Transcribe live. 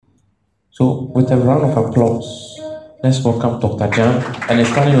So, with a round of applause, let's welcome Dr. Gyan and a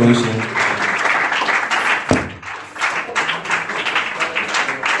standing ovation.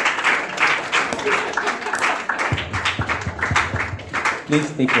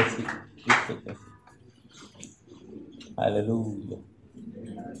 Please take a seat. Please take a seat. Hallelujah.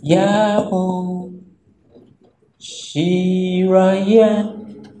 Yabo Shiraya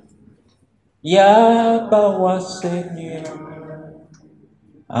Yabawasenya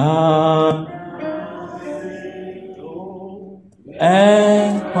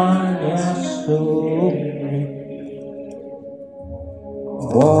Enkwanyasuri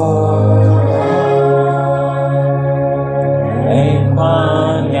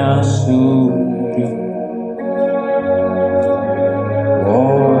Enkwanyasuri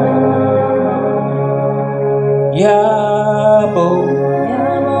Yabo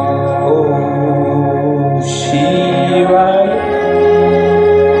Shiraya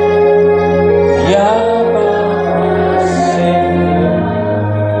Yabawasenya.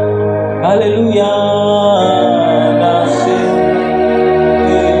 Hallelujah.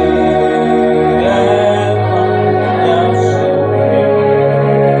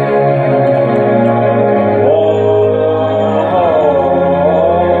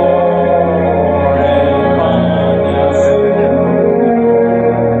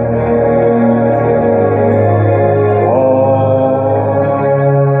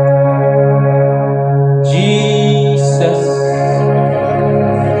 Jesus,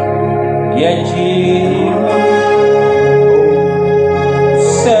 yeah, Jesus,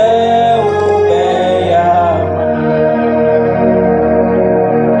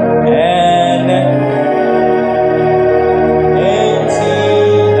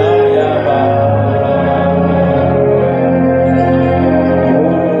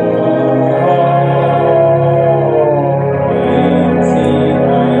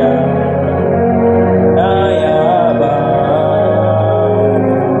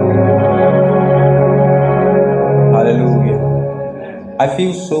 Hallelujah. I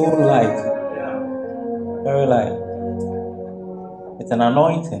feel so light, very light. It's an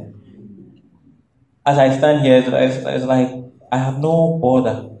anointing. As I stand here, it's like I have no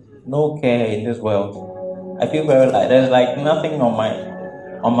bother, no care in this world. I feel very light. There's like nothing on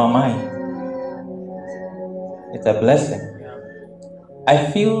my mind. It's a blessing.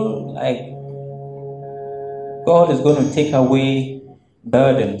 I feel like God is going to take away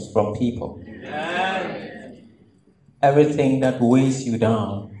burdens from people. Everything that weighs you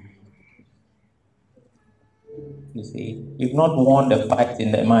down. You see, you've not won the fight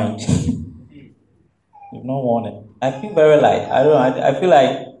in the mind. You've not won it. I feel very light. I don't know. I feel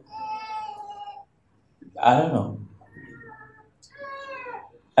like, I don't know.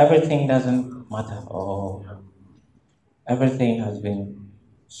 Everything doesn't matter. Oh, everything has been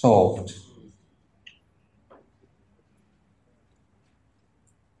solved.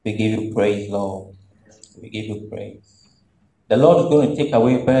 We give you praise, Lord. We give you praise. The Lord is going to take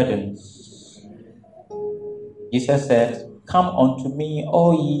away burdens. Jesus said, "Come unto me,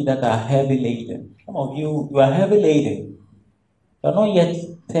 all ye that are heavy laden." Some of you are heavy laden. You are not yet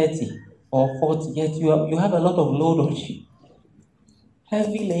 30 or 40, yet you have a lot of load on you.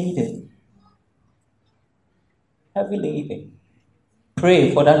 Heavy laden. Heavy laden.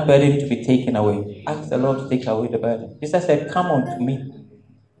 Pray for that burden to be taken away. Ask the Lord to take away the burden. Jesus said, "Come unto me."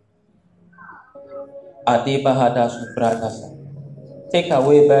 Take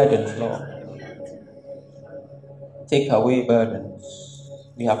away burdens, Lord. Take away burdens.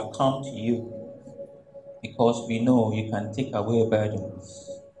 We have come to you because we know you can take away burdens.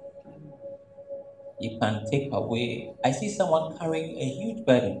 You can take away. I see someone carrying a huge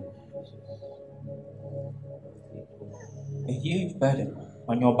burden. A huge burden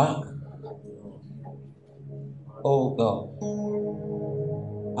on your back. Oh God,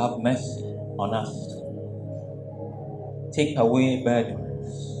 have mercy on us. Take away burdens.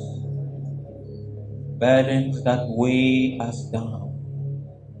 Burdens that weigh us down.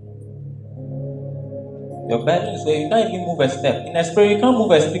 Your burdens where you can't even move a step. In a spirit, you can't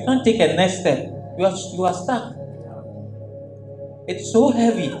move a step. You can't take a next step. You are stuck. It's so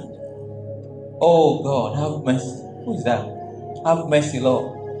heavy. Oh God, have mercy. Who is that? Have mercy,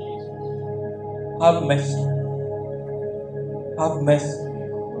 Lord. Have mercy. Have mercy.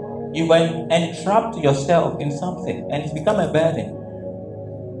 You went entrapped yourself in something and it's become a burden.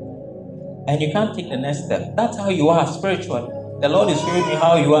 And you can't take the next step. That's how you are spiritually. The Lord is showing me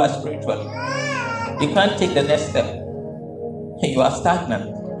how you are spiritually. You can't take the next step. You are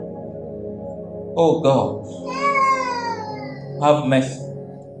stagnant. Oh God, have mercy.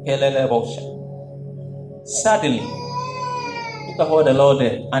 Suddenly, Look at what the Lord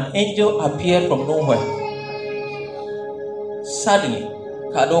did. An angel appeared from nowhere. Suddenly,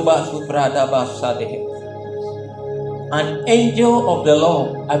 an angel of the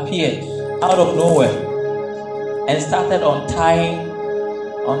Lord appeared out of nowhere and started untying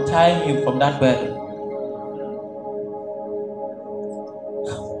you from that burden.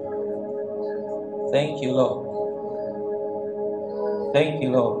 Thank you, Lord. Thank you,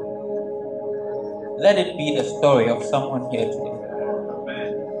 Lord. Let it be the story of someone here today.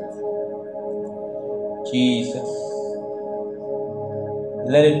 Jesus.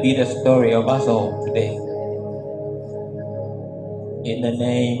 Let it be the story of us all today. In the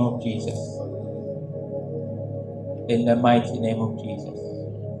name of Jesus. In the mighty name of Jesus.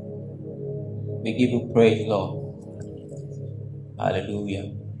 We give you praise, Lord.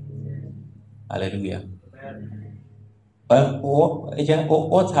 Hallelujah. Hallelujah.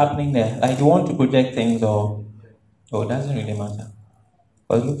 What's happening there? Like, you want to project things, or it doesn't really matter?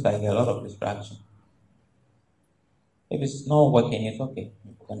 But it looks like a lot of distraction. If it's not working, it's okay.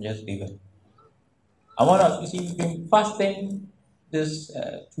 You can just leave it. I want us, you see, we've been fasting these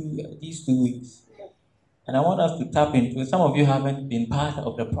 2 weeks. And I want us to tap into it. Some of you haven't been part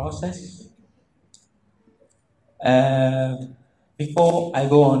of the process. Before I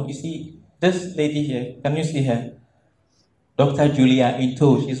go on, you see, this lady here, can you see her? Dr. Julia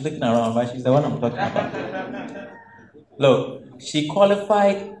Into. She's looking around, but she's the one I'm talking about. Look, she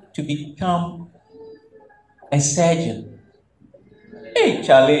qualified to become a surgeon. Hey,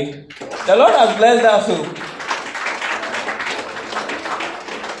 Charlie, the Lord has blessed us.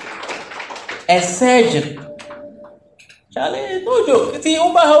 A surgeon. Charlie, no joke. See,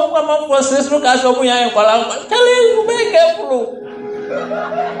 Charlie, you be careful.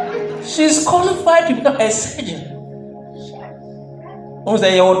 She's qualified to become a surgeon. Who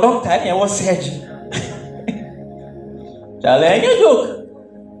say you're a doctor and you're a surgeon? Charlie, no joke.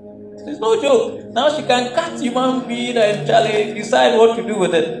 It's no joke. Now she can cut human being and Charlie decide what to do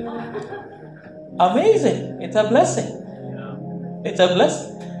with it. Amazing. It's a blessing. It's a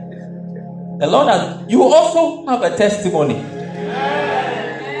blessing. The Lord has. You also have a testimony.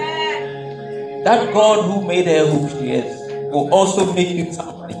 That God who made her who she is will also make you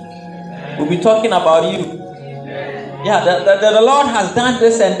somebody. We'll be talking about you. Yeah, the Lord has done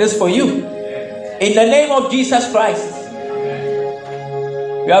this and this for you. In the name of Jesus Christ.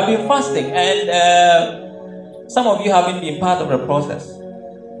 We have been fasting, and some of you haven't been part of the process.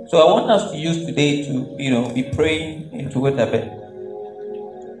 So I want us to use today to, be praying into it a bit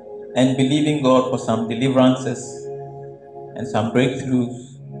and believing God for some deliverances and some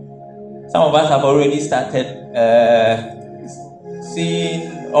breakthroughs. Some of us have already started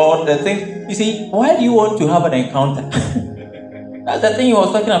seeing all the things. You see, why do you want to have an encounter? That's the thing he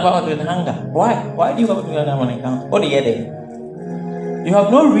was talking about with hunger. Why? Why do you want to have an encounter? What are you getting? You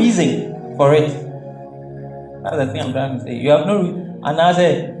have no reason for it. That's the thing I'm trying to say. You have no reason. And I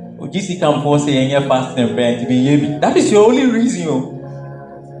say, GC come for saying you're fasting and praying to be heavy. That is your only reason.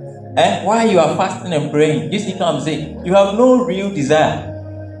 Why you are fasting and praying? GC come say, you have no real desire.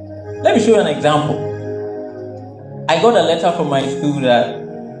 Let me show you an example. I got a letter from my school that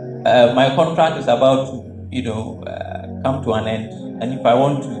my contract is about to, come to an end. And if I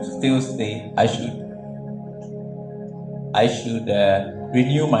want to still stay, I should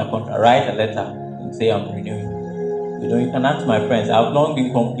renew my contract. Write a letter and say I'm renewing. You can ask my friends. I've long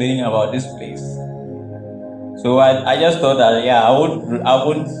been complaining about this place. So I just thought that I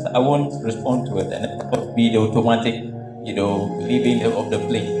won't respond to it, and it would be the automatic, leaving of the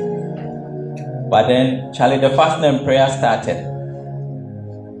place. But then, Charlie, the fasting and prayer started.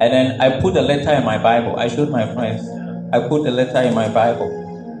 And then I put a letter in my Bible. I showed my friends. I put a letter in my Bible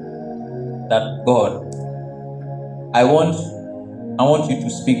that God, I want you to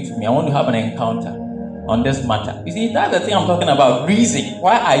speak to me. I want to have an encounter on this matter. You see, that's the thing I'm talking about. Reason.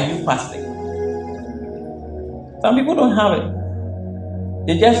 Why are you fasting? Some people don't have it.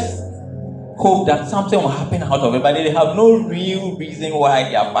 They just hope that something will happen out of it, but they have no real reason why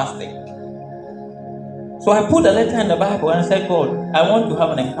they are fasting. So I put a letter in the Bible and I said, God, I want to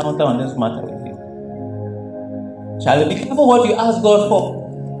have an encounter on this matter with you. Shall we be careful what you ask God for?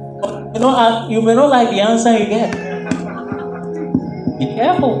 You may not like the answer you get. Be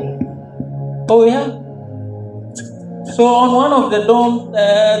careful. Oh yeah. So on one of the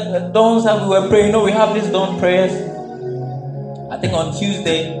dawns that we were praying, we have these dawn prayers. I think on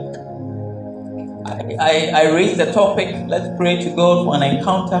Tuesday, I raised the topic, let's pray to God for an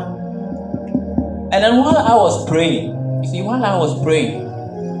encounter. And then while I was praying,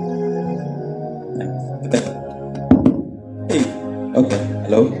 hey, okay,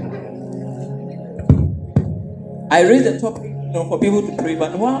 hello. I raised the topic for people to pray.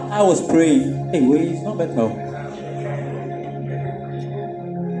 But while I was praying, hey, wait, it's not better.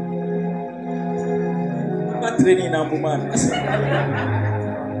 I'm not training now, man.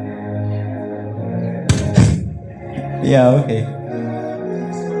 Yeah, okay.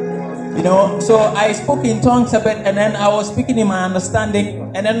 So I spoke in tongues a bit, and then I was speaking in my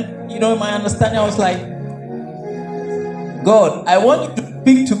understanding, and then, in my understanding, I was like, God, I want you to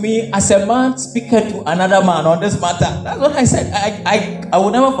speak to me as a man speaking to another man on this matter. That's what I said. I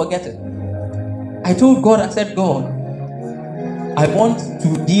will never forget it. I told God, I said, God, I want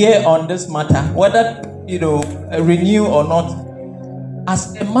to hear on this matter, whether, renew or not,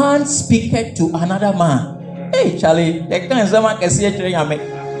 as a man speaking to another man. Hey, Charlie, someone can see it.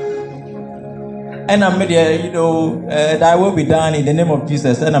 And I'm there, that will be done in the name of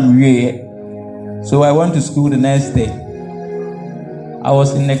Jesus, and I'm here. So I went to school the next day. I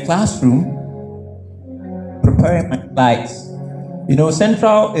was in the classroom preparing my slides.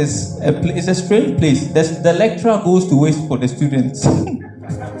 Central is a strange place. The lecturer goes to waste for the students.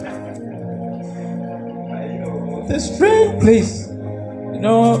 It's a strange place.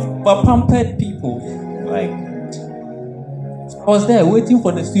 For pampered people. Like, I was there waiting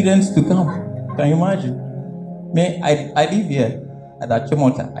for the students to come. Can you imagine? I live here at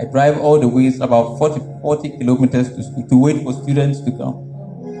Achimota. I drive all the way about 40 kilometers to wait for students to come.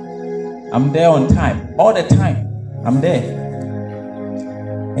 I'm there on time. All the time. I'm there.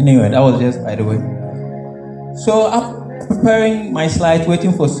 Anyway, that was just by the way. So I'm preparing my slides,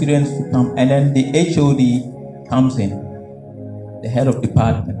 waiting for students to come. And then the HOD comes in. The head of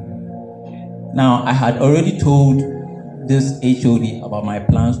department. Now, I had already told this HOD about my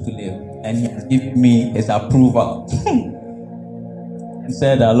plans to leave. And he has given me his approval. He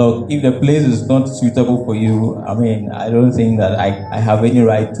said, look, if the place is not suitable for you, I don't think that I have any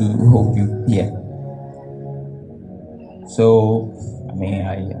right to hold you here. So,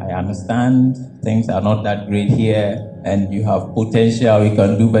 I understand things are not that great here, and you have potential, you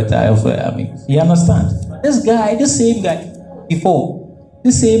can do better elsewhere. He understands. This same guy, before,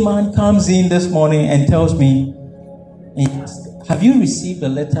 this same man comes in this morning and tells me, have you received a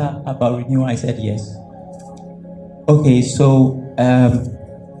letter about renewal? I said, yes. Okay, so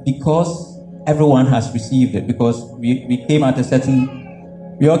because everyone has received it, because we came at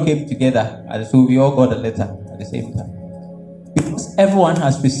we all came together, so we all got a letter at the same time. Because everyone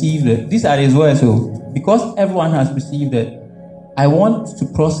has received it, these are his words, so because everyone has received it, I want to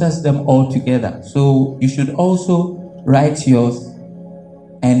process them all together. So you should also write yours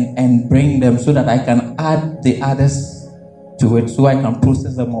and bring them so that I can add the others to it, so I can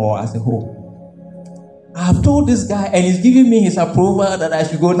process them all as a whole. I've told this guy, and he's giving me his approval that I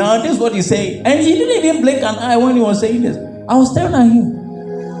should go. Now, this is what he's saying. And he didn't even blink an eye when he was saying this. I was staring at him.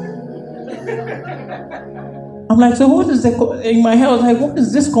 I'm like, so what is in my head, I was like, what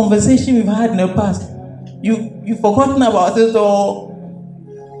is this conversation we've had in the past? You've forgotten about it, or?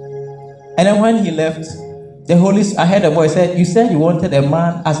 And then when he left, I heard a voice said, you said you wanted a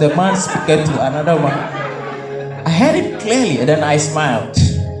man as a man speaking to another man. I heard it clearly, and then I smiled.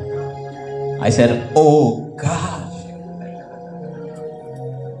 I said, oh, gosh.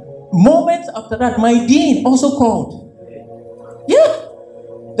 Moments after that, my dean also called. Yeah,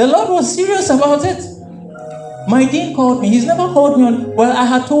 the Lord was serious about it. My dean called me. He's never called me on. Well, I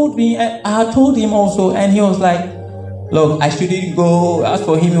had told him also, and he was like, look, I shouldn't go. As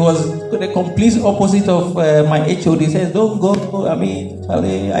for him, he was the complete opposite of my HOD. He says, don't go.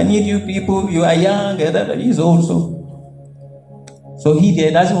 Charlie, I need you people. You are young. He's also. So he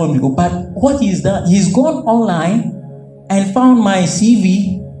doesn't want me to go. But what he's done, he's gone online and found my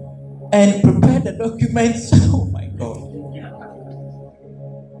CV and prepared the documents. Oh my God.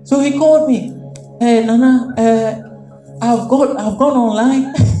 So he called me. Hey, Nana, I've gone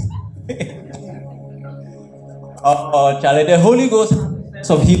online. Oh, Charlie, the Holy Ghost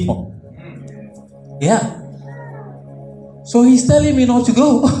of people. Yeah. So he's telling me not to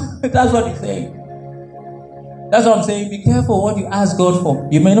go. That's what he's saying. That's what I'm saying. Be careful what you ask God for.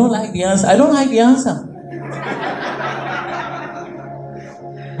 You may not like the answer. I don't like the answer.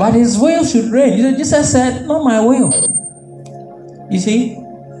 But his will should reign. Jesus said, not my will. You see?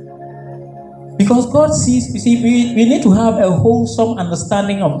 Because God sees, we need to have a wholesome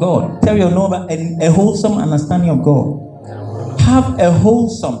understanding of God. Tell your neighbor, a wholesome understanding of God. Have a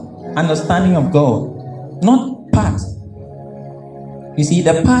wholesome understanding of God. Not part. You see,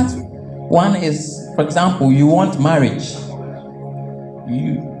 the part one is, for example, you want marriage.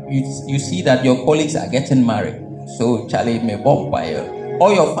 You see that your colleagues are getting married. So, Charlie, may walk by you.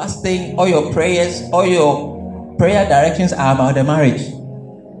 All your fasting, all your prayers, all your prayer directions are about the marriage.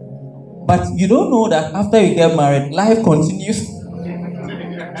 But you don't know that after you get married, life continues.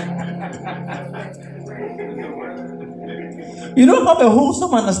 You don't have a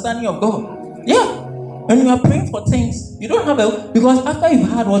wholesome understanding of God. Yeah. When you are praying for things, you don't have because after you've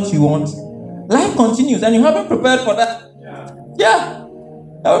had what you want, life continues and you haven't prepared for that. Yeah.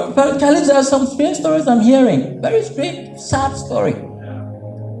 Charlie, there are some strange stories I'm hearing. Very strange, sad story.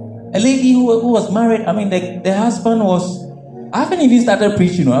 A lady who was married, I mean, the husband was, I haven't even started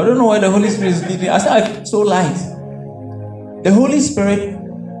preaching. I don't know where the Holy Spirit is leading. I said, I feel so light. The Holy Spirit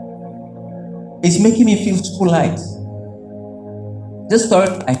is making me feel so light. This story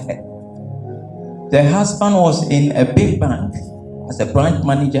I heard. The husband was in a big bank as a branch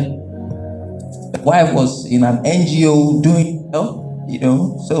manager. The wife was in an NGO doing well.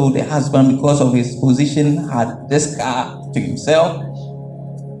 So the husband, because of his position, had this car to himself.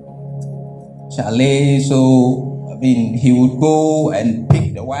 Chalet, so he would go and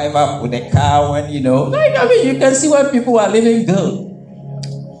pick the wife up with the car when, you can see where people are living good.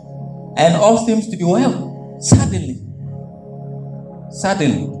 And all seems to be well. Suddenly,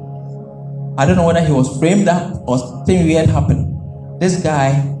 I don't know whether he was framed up or something weird happened. This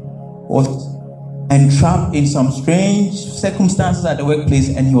guy was entrapped in some strange circumstances at the workplace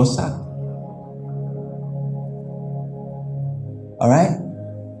and he was sacked. All right?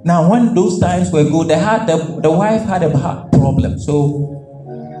 Now, when those times were good, the wife had a heart problem. So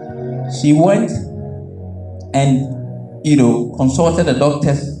she went and, consulted the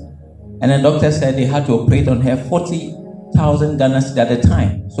doctors. And the doctor said they had to operate on her 40,000 Ghana cedis at the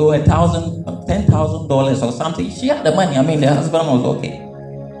time. So $10,000 or something. She had the money. The husband was okay.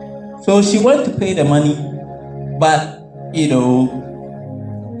 So she went to pay the money, but the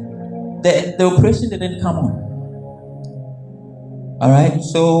operation didn't come on. All right.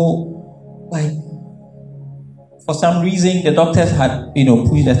 So, for some reason, the doctors had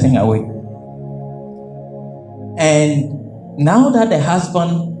pushed the thing away. And now that the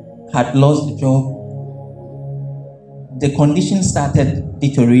husband had lost the job, the condition started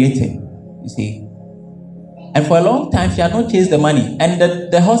deteriorating. You see. And for a long time, she had not chased the money. And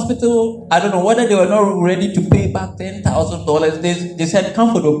the hospital, I don't know whether they were not ready to pay back $10,000. They said,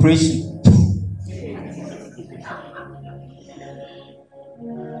 come for the operation.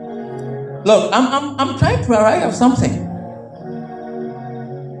 Look, I'm trying to arrive at something.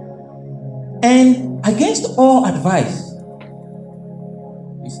 And against all advice,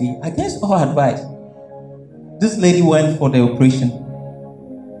 this lady went for the operation.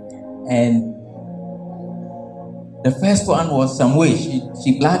 And the first one was some way.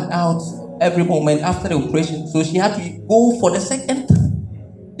 She blacked out every moment after the operation. So she had to go for the second time.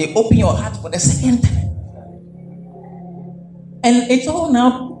 They open your heart for the second time. And it's all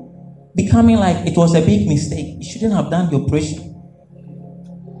now becoming like it was a big mistake. You shouldn't have done the operation.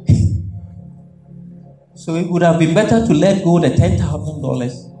 So it would have been better to let go the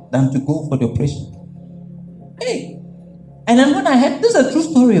 $10,000 than to go for the operation. Hey. And then when I heard, this is a true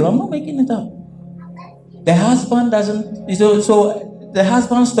story. I'm not making it up. The husband doesn't, so the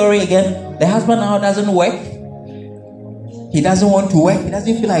husband's story again, the husband now doesn't work. He doesn't want to work. He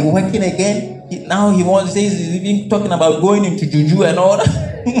doesn't feel like working again. Now he wants, he's even talking about going into juju and all that.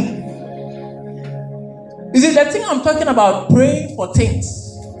 You see, the thing I'm talking about, praying for things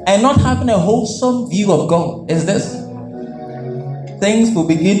and not having a wholesome view of God is this. Things will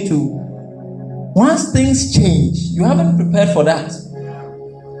begin to, once things change, you haven't prepared for that.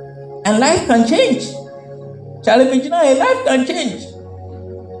 And life can change. Charlie, life can change.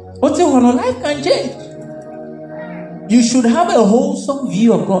 What's it want? Life can change. You should have a wholesome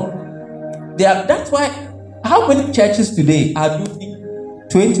view of God. That's why, how many churches today are doing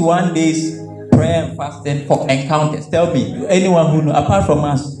 21 days prayer and fasting for encounters? Tell me, anyone who knows, apart from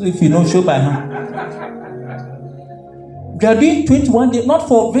us, if you know, show by hand. They are doing 21 days, not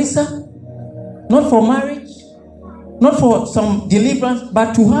for visa, not for marriage, not for some deliverance,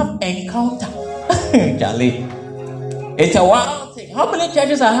 but to have encounter. Charlie, it's a wild thing. How many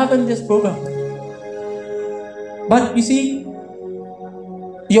churches are having this program? But you see,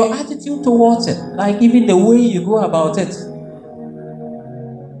 your attitude towards it, like even the way you go about it.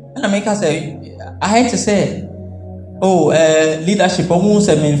 And I make us say, I hate to say, leadership,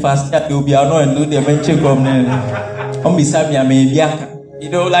 fast, you'll be and do the venture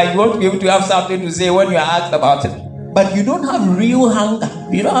like you want to be able to have something to say when you are asked about it. But you don't have real hunger.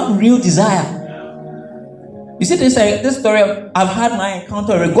 You don't have real desire. You see, this story, I've had my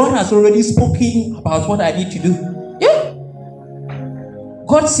encounter where God has already spoken about what I need to do. Yeah.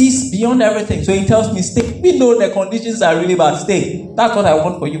 God sees beyond everything. So he tells me, stay. Even though the conditions are really bad, stay. That's what I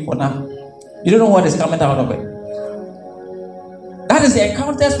want for you for now. You don't know what is coming out of it. That is the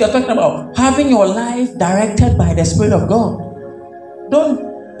encounters we are talking about. Having your life directed by the Spirit of God.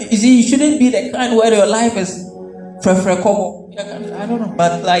 You see, you shouldn't be the kind where your life is I don't know,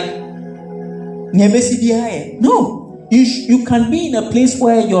 but like no, you can be in a place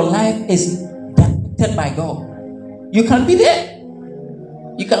where your life is directed by God. You can be there.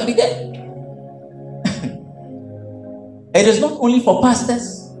 You can be there. It is not only for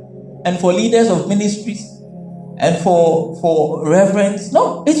pastors and for leaders of ministries and for reverends.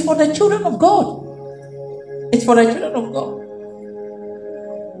 No, it's for the children of God. It's for the children of God.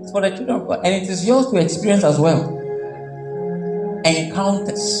 It's for the children of God. And it is yours to experience as well.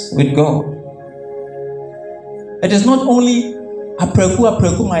 Encounters with God. It is not only a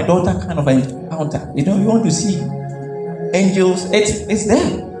preku, my daughter kind of encounter. You want to see angels. It's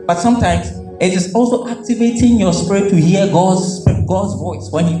there. But sometimes it is also activating your spirit to hear God's voice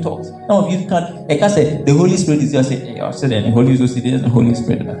when He talks. Some of you can't say the Holy Spirit is just saying, "Hey, the Holy Spirit is the Holy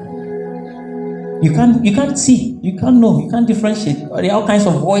Spirit." You can't see, you can't know, you can't differentiate. There are all kinds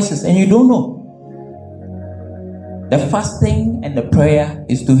of voices, and you don't know. The fasting and the prayer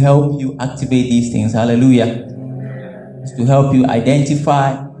is to help you activate these things. Hallelujah. It's to help you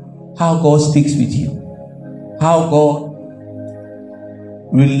identify how God speaks with you, how God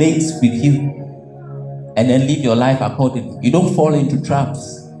relates with you, and then live your life accordingly. You don't fall into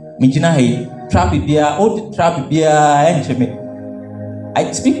traps.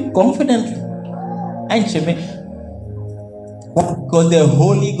 I speak confidently. Because the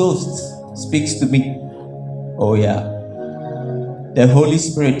Holy Ghost speaks to me. Oh yeah. The Holy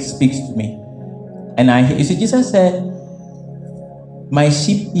Spirit speaks to me. And you see, Jesus said, "My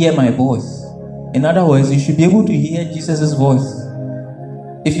sheep hear my voice." In other words, you should be able to hear Jesus' voice.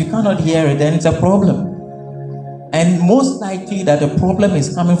 If you cannot hear it, then it's a problem. And most likely that the problem is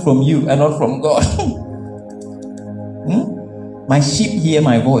coming from you and not from God. My sheep hear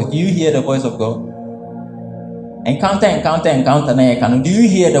my voice. Do you hear the voice of God? Encounter. Do you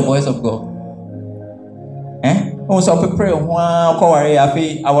hear the voice of God?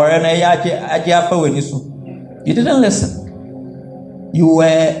 You didn't listen. You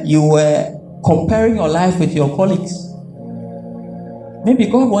were comparing your life with your colleagues. Maybe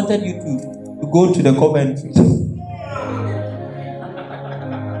God wanted you to go to the Coventry.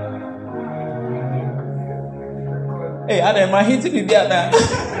 Hey, Adam, I hate to be there now.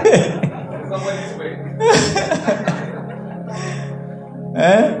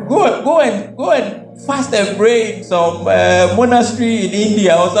 Go and fast and pray in some monastery in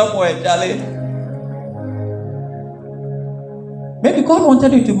India or somewhere, Charlie. Maybe God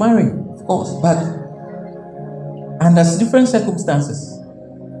wanted you to marry, of course, but under different circumstances.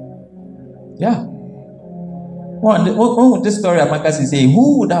 Yeah. What would this story of Makasi say?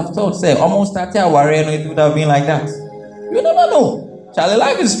 Who would have thought, say, almost started a warrior, it would have been like that? You never know. Charlie,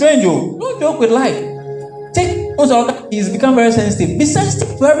 life is strange, oh. Don't joke with life. He's become very sensitive. Be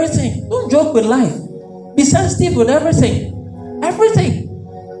sensitive to everything. Don't joke with life. Be sensitive with everything. Everything.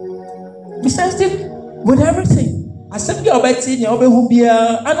 Be sensitive with everything. Accept your betting,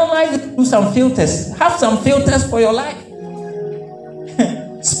 analyze it, do some filters. Have some filters for your life.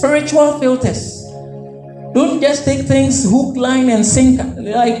 Spiritual filters. Don't just take things hook, line, and sinker.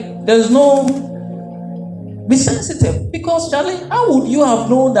 Like, there's no... Be sensitive. Because, Charlie, how would you have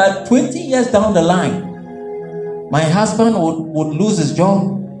known that 20 years down the line, my husband would lose his job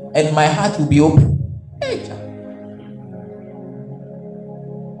and my heart will be open? Hey, Charlie.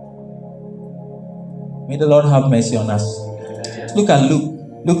 May the Lord have mercy on us. Look at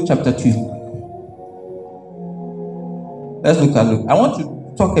Luke chapter 2. Let's look at Luke. I want to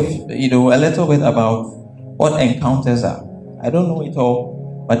talk a little bit about what encounters are. I don't know it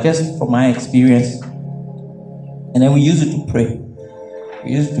all, but just from my experience. And then we use it to pray.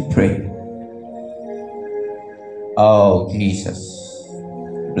 We use it to pray. Oh, Jesus.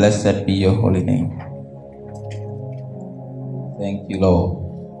 Blessed be your holy name. Thank you, Lord.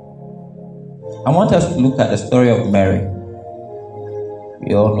 I want us to look at the story of Mary.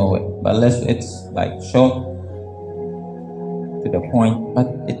 We all know it, but it's like short to the point, but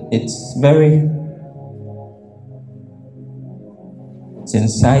it's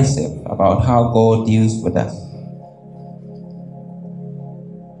incisive about how God deals with us.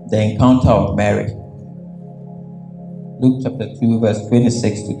 The encounter of Mary. Luke chapter 2, verse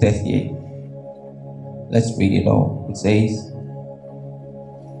 26 to 38. Let's read it all. It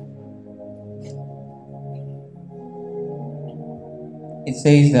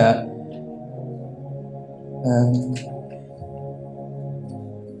says that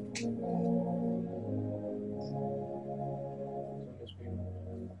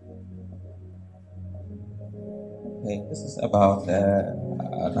Okay, this is about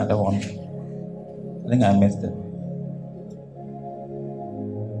another one. I think I missed it.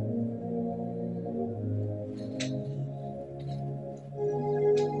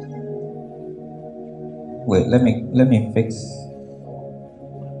 Wait, let me fix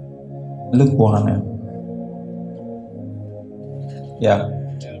Luke 1. Yeah.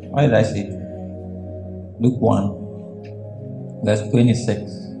 Why did I say it? Luke 1, verse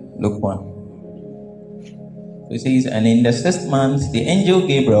 26. Luke 1. So it says, and in the 6th month, the angel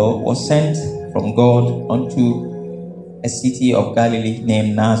Gabriel was sent from God unto a city of Galilee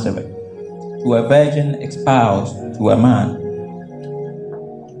named Nazareth, to a virgin espoused to a man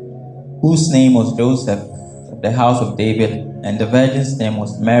whose name was Joseph, of the house of David, and the virgin's name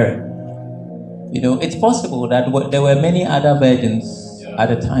was Mary. You know, it's possible that there were many other virgins at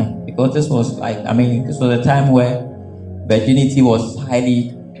the time, because this was this was a time where virginity was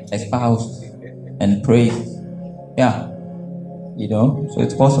highly espoused and praised. Yeah. You know, so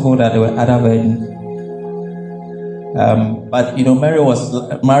it's possible that there were other virgins. But Mary was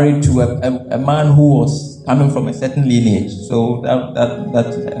married to a man who was coming from a certain lineage. So that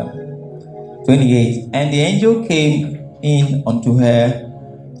 28. And the angel came in unto her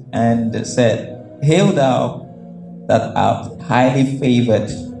and said, Hail thou that art highly favored,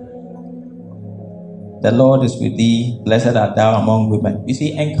 the Lord is with thee, blessed art thou among women. You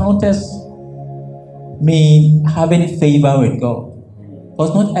see, encounters mean having favor with God,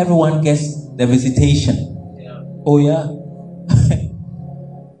 because not everyone gets the visitation. Oh yeah.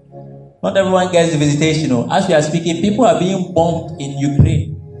 Not everyone gets the visitation. As we are speaking, people are being bombed in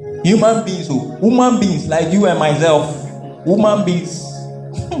Ukraine. Human beings, human beings like you and myself, human beings.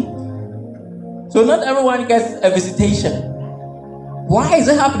 So not everyone gets a visitation. Why is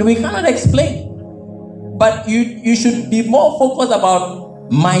it happening? We cannot explain. But you should be more focused about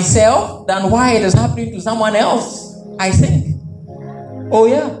myself than why it is happening to someone else, I think. Oh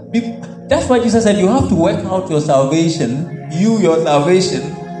yeah. That's why Jesus said you have to work out your salvation, your salvation,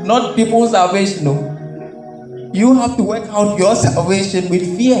 not people's salvation. No. You have to work out your salvation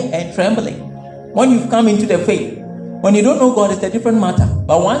with fear and trembling. When you've come into the faith, when you don't know God, it's a different matter.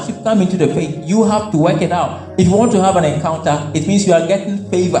 But once you've come into the faith, you have to work it out. If you want to have an encounter, it means you are getting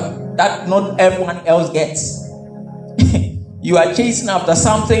favor that not everyone else gets. You are chasing after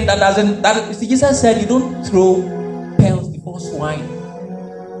something that doesn't. Jesus said you don't throw pearls before swine.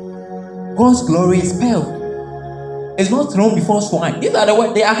 God's glory is pearl. It's not thrown before swine. These are the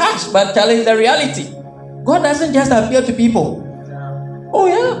words. They are harsh, but challenge the reality. God doesn't just appear to people. Oh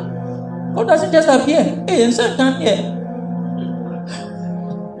yeah. God doesn't just appear. Hey, and so can't hear.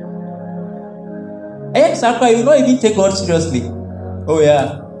 Exactly. You don't even take God seriously. Oh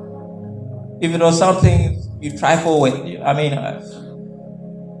yeah. If it was something you trifle with,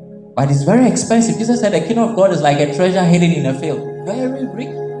 but it's very expensive. Jesus said the kingdom of God is like a treasure hidden in a field. Very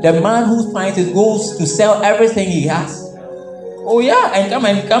rich. The man who finds it goes to sell everything he has. Oh yeah, and come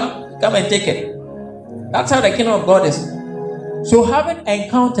and take it. That's how the kingdom of God is. So having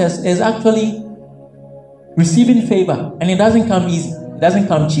encounters is actually receiving favor, and it doesn't come easy. It doesn't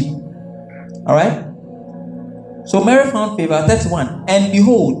come cheap. All right. So Mary found favor. That's one. And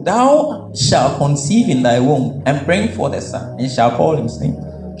behold, thou shalt conceive in thy womb and bring forth a son, and shall call his name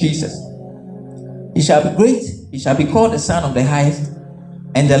Jesus. He shall be great. He shall be called the Son of the Highest,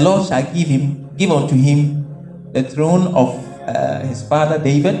 and the Lord shall give unto him the throne of his father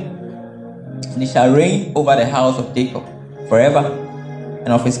David, and he shall reign over the house of Jacob forever, and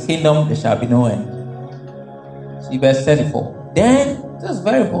of his kingdom there shall be no end. See verse 34. Then, this is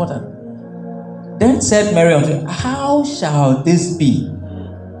very important. Then said Mary unto him, how shall this be?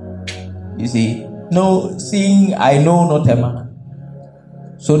 You see, no, seeing I know not a man.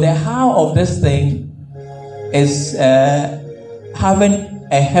 So the how of this thing is having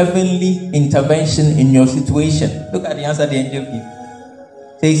a heavenly intervention in your situation. Look at the answer the angel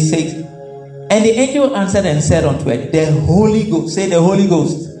gave. Says, and the angel answered and said unto her, the Holy Ghost, say the Holy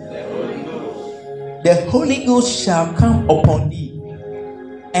Ghost. The Holy Ghost. The Holy Ghost shall come upon thee,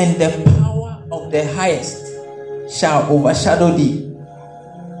 and the power of the Highest shall overshadow thee.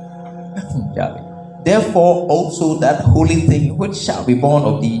 Therefore also that holy thing which shall be born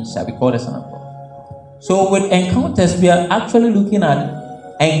of thee shall be called the Son of God. So with encounters, we are actually looking at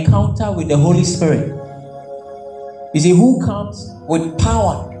encounter with the Holy Spirit. You see, who comes with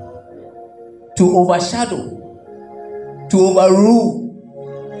power to overshadow, to overrule.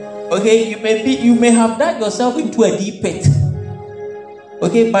 Okay, you may have dug yourself into a deep pit.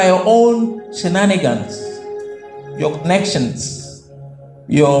 Okay, by your own shenanigans, your connections,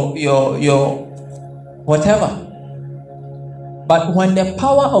 your whatever. But when the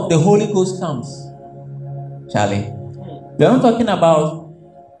power of the Holy Ghost comes, Charlie, We are not talking about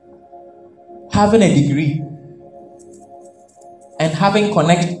having a degree and having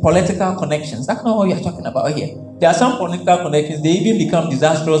political connections. That's not what we are talking about here. There are some political connections, they even become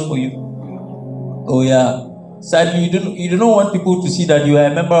disastrous for you. Oh yeah. Sadly, you do not want people to see that you are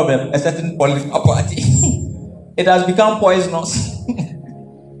a member of a certain political party. It has become poisonous.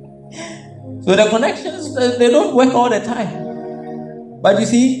 So the connections, they don't work all the time. But you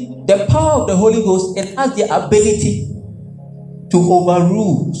see, the power of the Holy Ghost, it has the ability to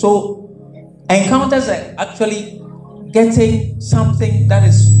overrule. So encounters are actually getting something that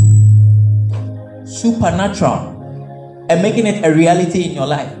is supernatural and making it a reality in your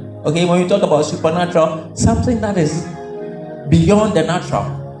life. Okay, when we talk about supernatural, something that is beyond the natural,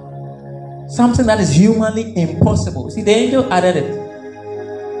 something that is humanly impossible. See, the angel added it.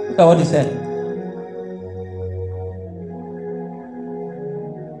 Look at what he said.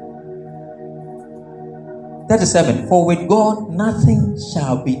 "37. For with God nothing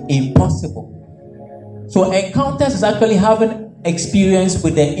shall be impossible." So encounters is actually having experience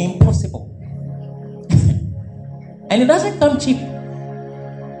with the impossible. And it doesn't come cheap.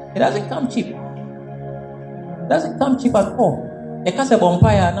 It doesn't come cheap. It doesn't come cheap at all. The case of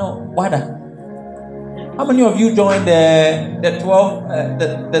Empire now, wada. How many of you joined the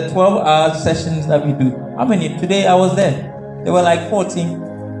 12-hour sessions that we do? How many? Today I was there. There were like 14.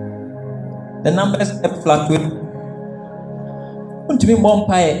 The numbers kept fluctuating. Don't be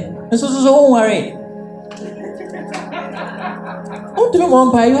Empire. So don't worry. Don't be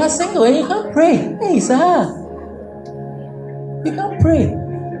Empire. You are single and you can't pray. Hey, sir. You can't pray.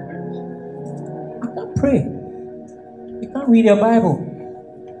 Pray. You can't read your Bible.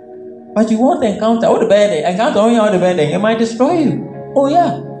 But you want to encounter all the bad day. Encounter only all the bad day. It might destroy you. Oh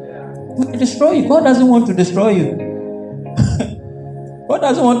yeah. It might destroy you. God doesn't want to destroy you. God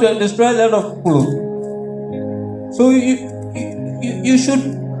doesn't want to destroy a lot of people. So you should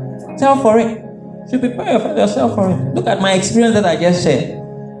tell for it. You should prepare yourself for it. Look at my experience that I just shared.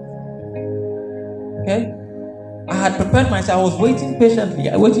 Okay? I had prepared myself. I was waiting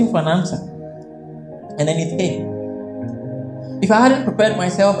patiently. Waiting for an answer. And then it came. If I hadn't prepared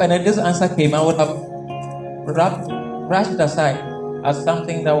myself and then this answer came, I would have brushed it aside as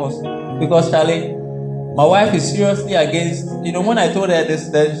something that was, because Charlie, my wife is seriously against, when I told her this,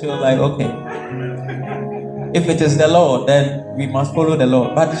 then she was like, okay, if it is the Lord, then we must follow the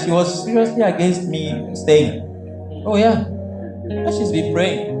Lord. But she was seriously against me staying. Oh yeah. She's been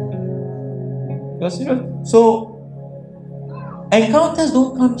praying. She was serious. So encounters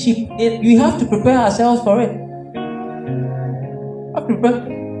don't come cheap. We have to prepare ourselves for it.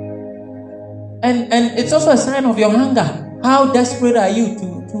 And it's also a sign of your hunger. How desperate are you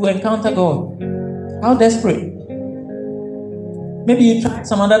to encounter God? How desperate? Maybe you tried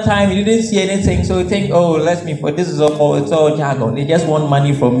some other time, you didn't see anything, so you think, oh, this is all, it's all jargon. They just want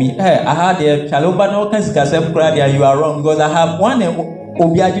money from me. Hey, I had the Chaloba no you are wrong, because I have one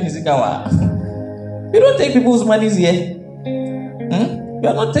Obiaju Nizikawa. You don't take people's monies here. We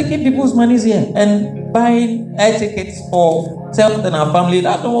are not taking people's monies here and buying air tickets for self and our family.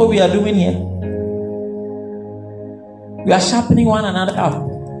 That's not what we are doing here. We are sharpening one another up.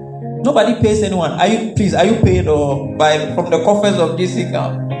 Nobody pays anyone. Are you paid or from the coffers of GC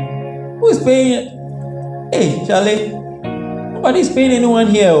account? Who is paying? Hey, Charlie. Nobody is paying anyone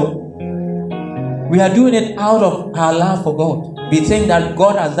here. We are doing it out of our love for God. We think that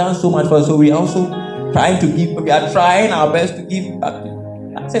God has done so much for us, so we are also trying to give. We are trying our best to give back to you.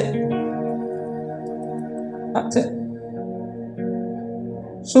 That's it. That's it.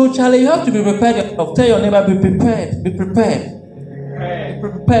 So, Charlie, you have to be prepared yourself. Tell your neighbor, be prepared. Be prepared. Be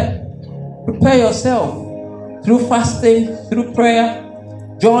prepared. Prepare yourself through fasting, through prayer.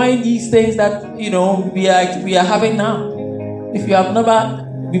 Join these things that we are having now. If you have never,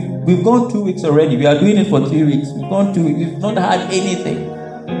 we've gone 2 weeks already. We are doing it for 3 weeks. We've gone 2 weeks. We've not had anything.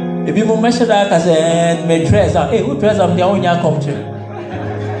 If people measure that as a dress, hey, who dress up their own young country?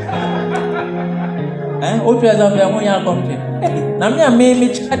 Who dress up their own young country? Now me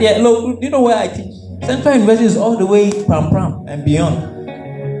look, you know where I teach? Central University is all the way Pram and beyond.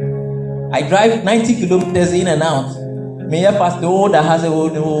 I drive 90 kilometers in and out. May I pass the road that has a whole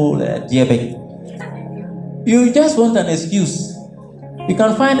diabetes. You just want an excuse. You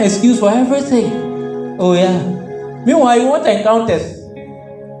can find an excuse for everything. Oh yeah. Meanwhile, you want encounters.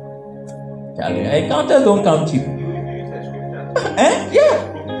 Charlie, encounters don't come cheap. Yeah.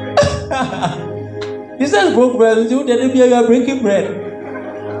 Jesus broke bread. You are breaking bread.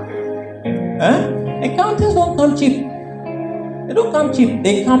 Encounters don't come cheap. They don't come cheap.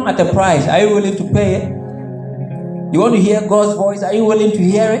 They come at a price. Are you willing to pay it? You want to hear God's voice? Are you willing to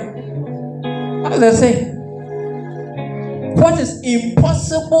hear it? How does that say? What is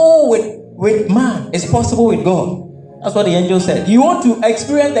impossible with man is possible with God. That's what the angel said. You want to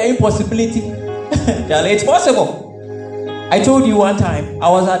experience the impossibility? Charlie, it's possible. I told you one time, I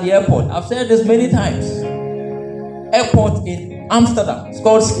was at the airport. I've said this many times. Airport in Amsterdam. It's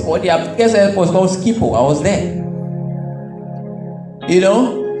called Schiphol. The biggest airport is called Schiphol. I was there. You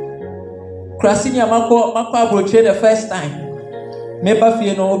know? Krasinia Mako Abroche the first time. Maybe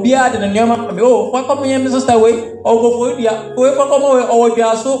you know, be out in the name of what come here, Mrs. Away, or go for India, or come away, or you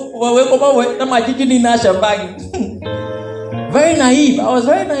are so, or we come away, the magic in Nasha bag. Very naive. I was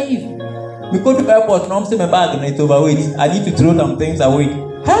very naive. We go to the airport, and I'm saying my bag and it's overweight. I need to throw some things away.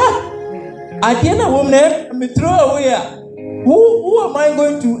 Huh? At the end of woman, I throw away. Who am I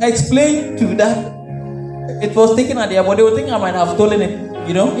going to explain to that? It was taken at the airport. They were thinking I might have stolen it.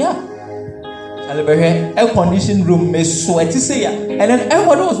 You know? Yeah. Air conditioned room, Miss Sweaty say, and then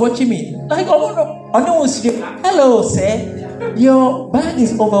everyone was watching me. Like, oh no, hello, sir. Your bag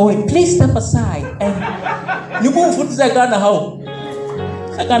is overweight. Please step aside. And you move foot like that how?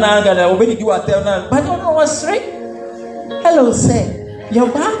 Second angle, obey you are telling them, but I don't know what's straight. Hello, sir. Your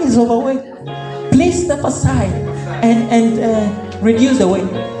bag is overweight. Please step aside and reduce the weight.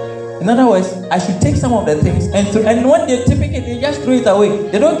 In other words, I should take some of the things and when they're tipping it, they just throw it away.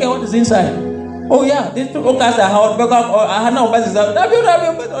 They don't care what is inside. Oh yeah, these two guys are out back up or I had no buses out.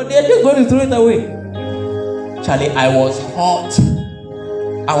 They're just going to throw it away. Charlie, I was hot.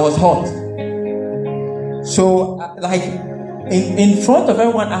 So like in front of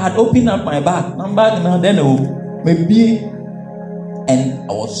everyone, I had opened up my bag. My bag now then maybe,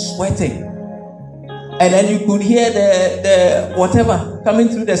 and I was sweating. And then you could hear the whatever coming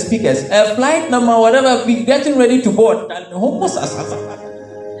through the speakers. Flight number whatever, be getting ready to board.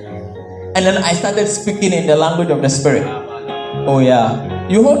 And then I started speaking in the language of the spirit. Oh yeah.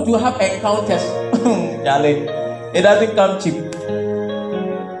 You want to have encounters. Charlie, it doesn't come cheap.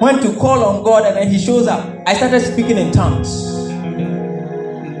 When to call on God and then he shows up. I started speaking in tongues.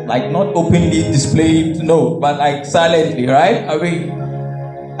 Like not openly displayed, no, but like silently, right? I mean,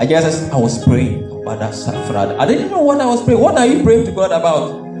 I was praying about that. I didn't know what I was praying. What are you praying to God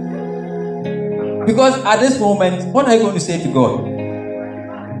about? Because at this moment, what are you going to say to God?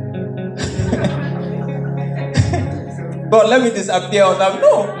 God, let me disappear on that.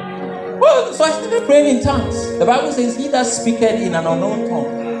 No. Well, so I started praying in tongues. The Bible says, he that speaketh in an unknown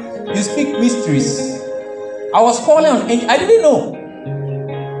tongue, you speak mysteries. I was calling on angels. I didn't know.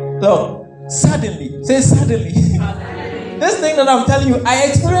 So, suddenly, say suddenly. This thing that I'm telling you, I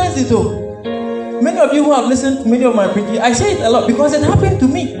experienced it too. Many of you who have listened to many of my preaching, I say it a lot because it happened to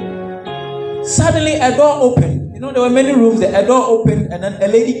me. Suddenly, a door opened. You know, there were many rooms. A door opened and then a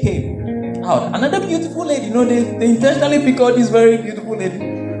lady came out. Another beautiful lady. You know, they intentionally pick out this very beautiful lady.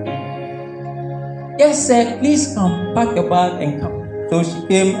 Yes, sir, please come. Pack your bag and come. So she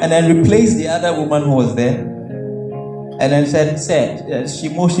came and then replaced the other woman who was there. And then said, she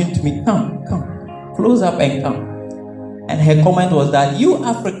motioned to me, come, close up and come. And her comment was that, you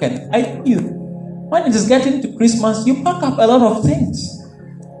African, I know you. When it is getting to Christmas, you pack up a lot of things.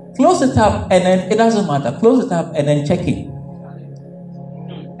 Close it up and then, it doesn't matter. Close it up and then check it.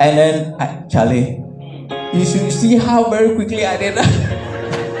 And then, Charlie, you should see how very quickly I did that.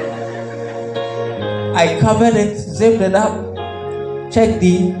 I covered it, zipped it up, checked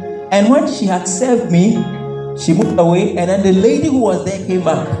it, and when she had served me, she moved away, and then the lady who was there came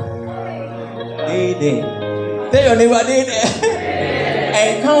back. Tell your neighbor,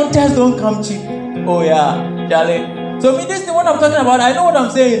 encounters don't come cheap. Oh yeah, Charlie. So this is what I'm talking about. I know what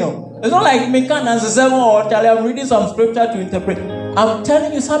I'm saying, you know. It's not like me can't answer seven or Charlie, I'm reading some scripture to interpret. I'm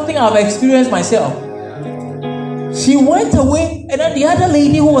telling you something I've experienced myself. She went away, and then the other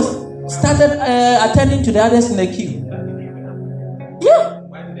lady who was started attending to the others in the queue. Yeah.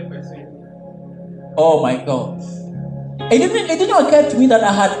 Oh my God. It didn't occur to me that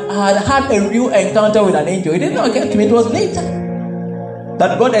I had a real encounter with an angel. It didn't occur to me. It was later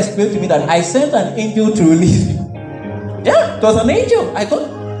that God explained to me that I sent an angel to release me. Yeah, it was an angel. I thought,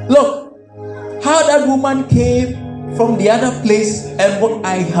 look, how that woman came from the other place, and what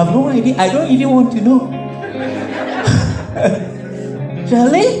I have no idea. I don't even want to know.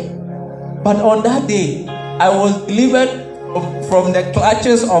 Charlie? But on that day, I was delivered from the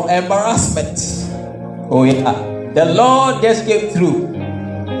clutches of embarrassment. Oh yeah. The Lord just came through.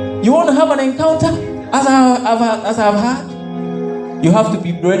 You want to have an encounter as I've had? You have to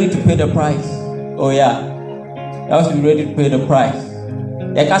be ready to pay the price. Oh yeah. You have to be ready to pay the price.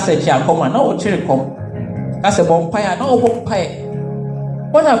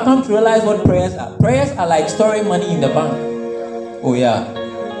 What I've come to realize what prayers are. Prayers are like storing money in the bank. Oh yeah.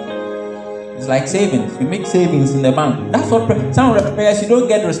 It's like savings. You make savings in the bank. That's what some of the prayers, you don't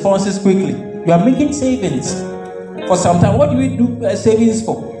get responses quickly. You are making savings for some time. What do we do savings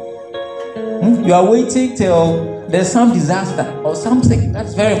for? You are waiting till there's some disaster or something.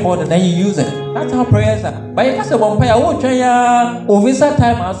 That's very important. Then you use it. That's how prayers are. But you can't say bonfire. I won't try over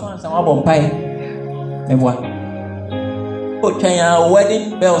time as well as some bonfire. And what? Oh, try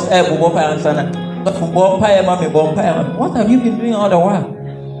wedding bells. Bonfire and sana. But for bonfire, mommy, bonfire. What have you been doing all the while?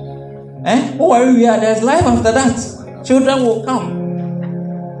 Oh, worry, there's life after that. Children will come.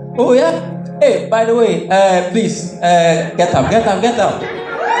 Oh yeah. Hey, by the way, please get up.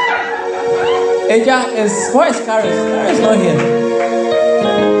 Eja is, where is Karis? Karis is not here.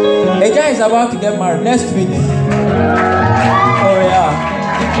 Eja is about to get married next week. Oh yeah.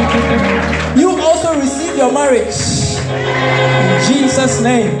 You also receive your marriage. In Jesus'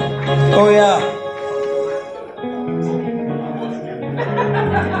 name. Oh yeah.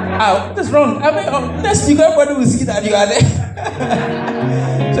 What is wrong? I mean, next week everybody will see that you are there.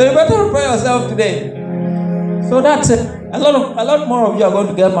 So you better prepare yourself today. So that's it. A lot more of you are going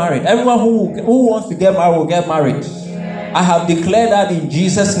to get married. Everyone who wants to get married will get married. I have declared that in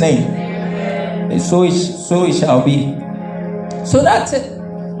Jesus' name. And so it shall be. So that's it.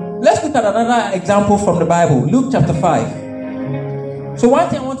 Let's look at another example from the Bible. Luke chapter 5. So one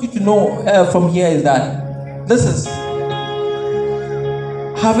thing I want you to know from here is that this is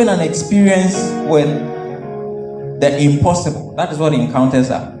having an experience with the impossible. That is what encounters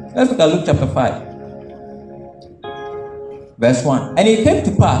are. Let's look at Luke chapter 5. Verse 1. And it came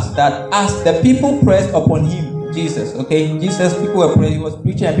to pass that as the people pressed upon him, Jesus, people were pressing, he was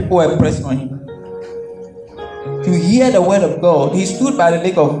preaching and people were pressing on him to hear the word of God, he stood by the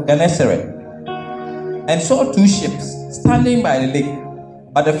lake of Gennesaret and saw two ships standing by the lake,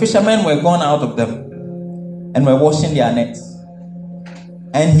 but the fishermen were gone out of them and were washing their nets.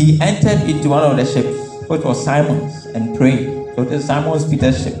 And he entered into one of the ships, which was Simon's, and prayed. So this is Simon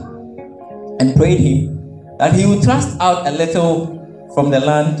Peter's ship, and prayed him that he would thrust out a little from the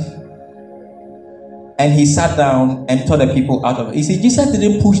land. And he sat down and taught the people out of it. You see, Jesus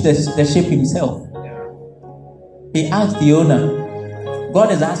didn't push the ship himself. He asked the owner.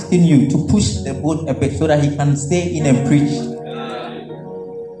 God is asking you to push the boat a bit so that he can stay in and preach.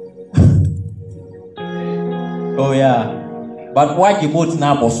 Oh yeah. But why the boat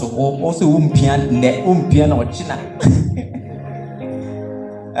now also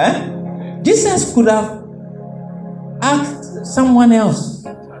Jesus could have asked someone else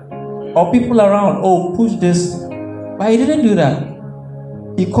or people around, push this. But he didn't do that.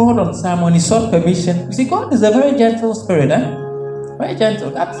 He called on Simon, he sought permission. You see, God is a very gentle spirit, very gentle.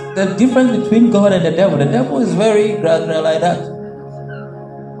 That's the difference between God and the devil. The devil is very gradual like that.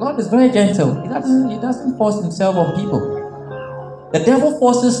 God is very gentle. He doesn't force himself on people. The devil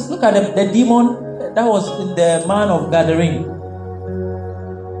forces, look at the demon that was in the man of Gathering.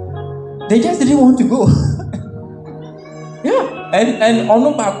 They just didn't want to go. Yeah. And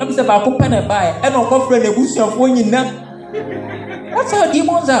that's how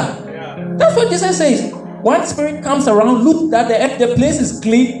demons are. That's what Jesus says. One spirit comes around, look that the place is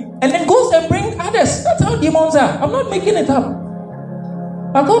clean, and then goes and brings others. That's how demons are. I'm not making it up.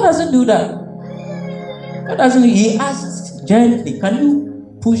 But God doesn't do that. God doesn't. He asks gently, can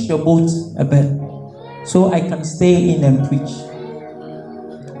you push your boat a bit so I can stay in and preach?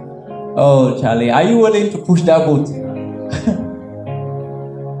 Oh, Charlie, are you willing to push that boat?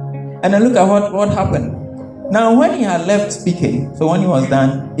 And then look at what happened. Now, when he had left speaking, so when he was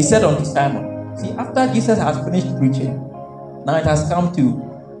done, he said unto Simon, see, after Jesus has finished preaching, now it has come to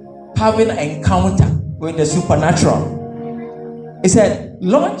having an encounter with the supernatural. He said,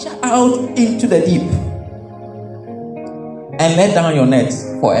 launch out into the deep and let down your nets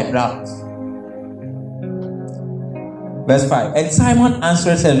for a drought. Verse 5. And Simon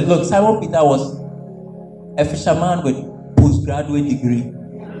answered and said, look, Simon Peter was a fisherman with postgraduate degree.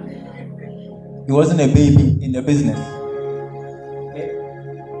 He wasn't a baby in the business.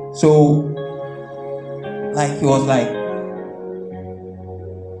 So, he was like,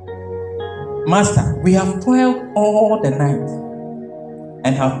 Master, we have toiled all the night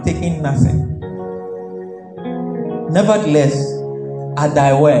and have taken nothing. Nevertheless, at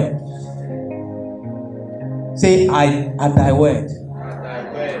thy word. Say, at thy word.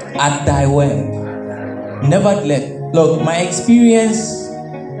 At thy word. Nevertheless, look, my experience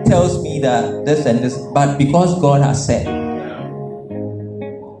tells me that this and this, but because God has said.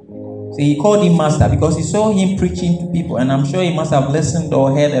 So he called him master because he saw him preaching to people, and I'm sure he must have listened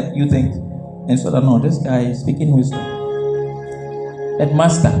or heard a few things. And so that, no, this guy is speaking wisdom. That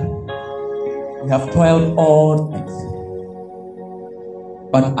master, we have toiled all night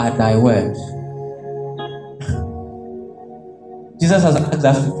but at thy word. Jesus has asked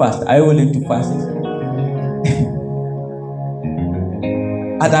us to fast. Are you willing to fast?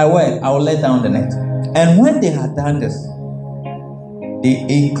 At thy word, I will let down the net. And when they had done this, they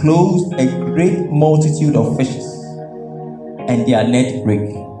enclosed a great multitude of fishes, and their net break.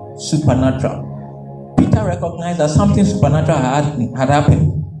 Supernatural. Peter recognized that something supernatural had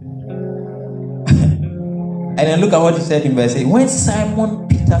happened. And then look at what he said in verse 8. When Simon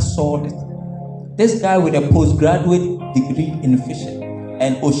Peter saw it, this guy with a postgraduate degree in fishing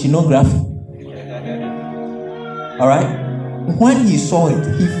and oceanography, all right, when he saw it,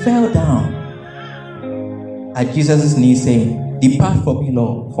 he fell down at Jesus' knees, saying, "Depart from me,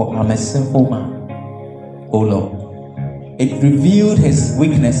 Lord, for I'm a sinful man, O Lord." It revealed his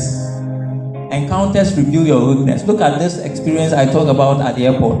weakness. Encounters reveal your weakness. Look at this experience I talked about at the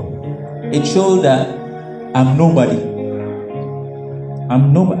airport. It showed that I'm nobody.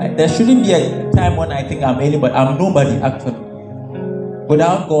 I'm nobody. There shouldn't be a time when I think I'm anybody. I'm nobody, actually.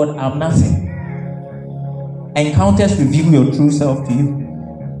 Without God, I'm nothing. Encounters reveal your true self to you.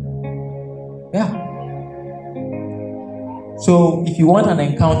 Yeah. So if you want an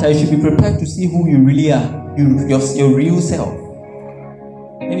encounter, you should be prepared to see who you really are. Your real self.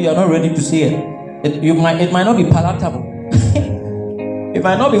 Maybe you're not ready to see it. It might not be palatable. It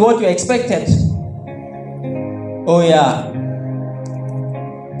might not be what you expected. Oh yeah.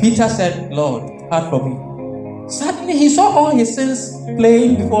 Peter said, "Lord, depart from me." Suddenly he saw all his sins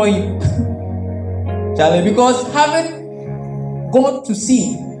playing before him. Charlie, because having gone to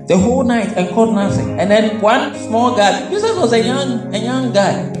sea the whole night and caught nothing, and then one small guy, Jesus was a young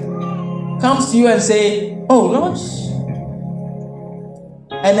guy, comes to you and say, "Oh Lord,"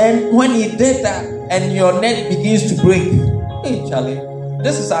 and then when he did that, and your net begins to break, hey Charlie,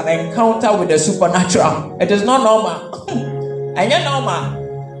 this is an encounter with the supernatural. It is not normal. And you're normal.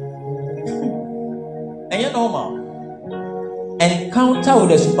 And you're normal. Encounter with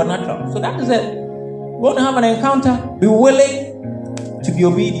the supernatural. So that is it. You want to have an encounter? Be willing to be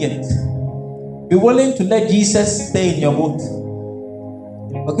obedient. Be willing to let Jesus stay in your boat.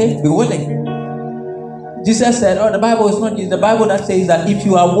 Okay? Be willing. Jesus said, the Bible is not the Bible that says that if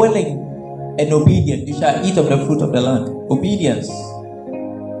you are willing and obedient, you shall eat of the fruit of the land. Obedience.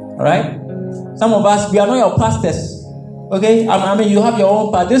 Alright? Some of us, we are not your pastors. Okay? I mean, you have your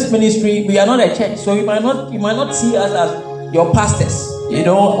own part. This ministry, we are not a church, so you might not see us as your pastors,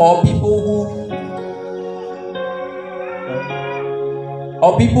 or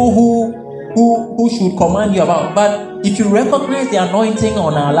people who should command you about. But if you recognize the anointing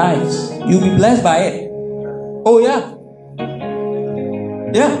on our lives, you'll be blessed by it. Oh yeah.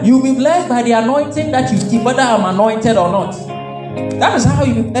 Yeah, you'll be blessed by the anointing that you see, whether I'm anointed or not. That is how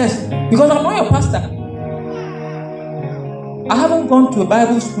you'll be blessed. Because I'm not your pastor. I haven't gone to a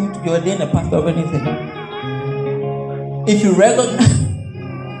Bible school to be ordained a pastor or anything. If you recognize,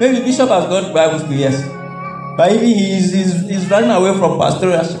 maybe Bishop has gone to Bible school, yes. But even he's running away from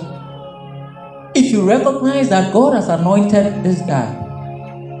pastorship. If you recognize that God has anointed this guy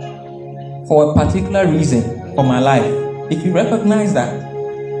for a particular reason for my life, if you recognize that,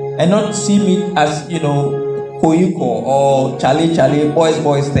 and not see me as, koyuko or Charlie,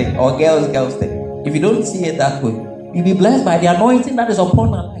 boys thing, or girls thing. If you don't see it that way, you'll be blessed by the anointing that is upon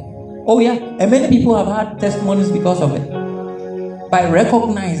my life. Oh yeah, and many people have had testimonies because of it. By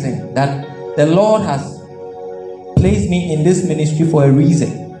recognizing that the Lord has placed me in this ministry for a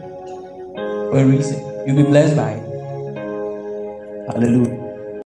reason. For a reason. You'll be blessed by it. Hallelujah.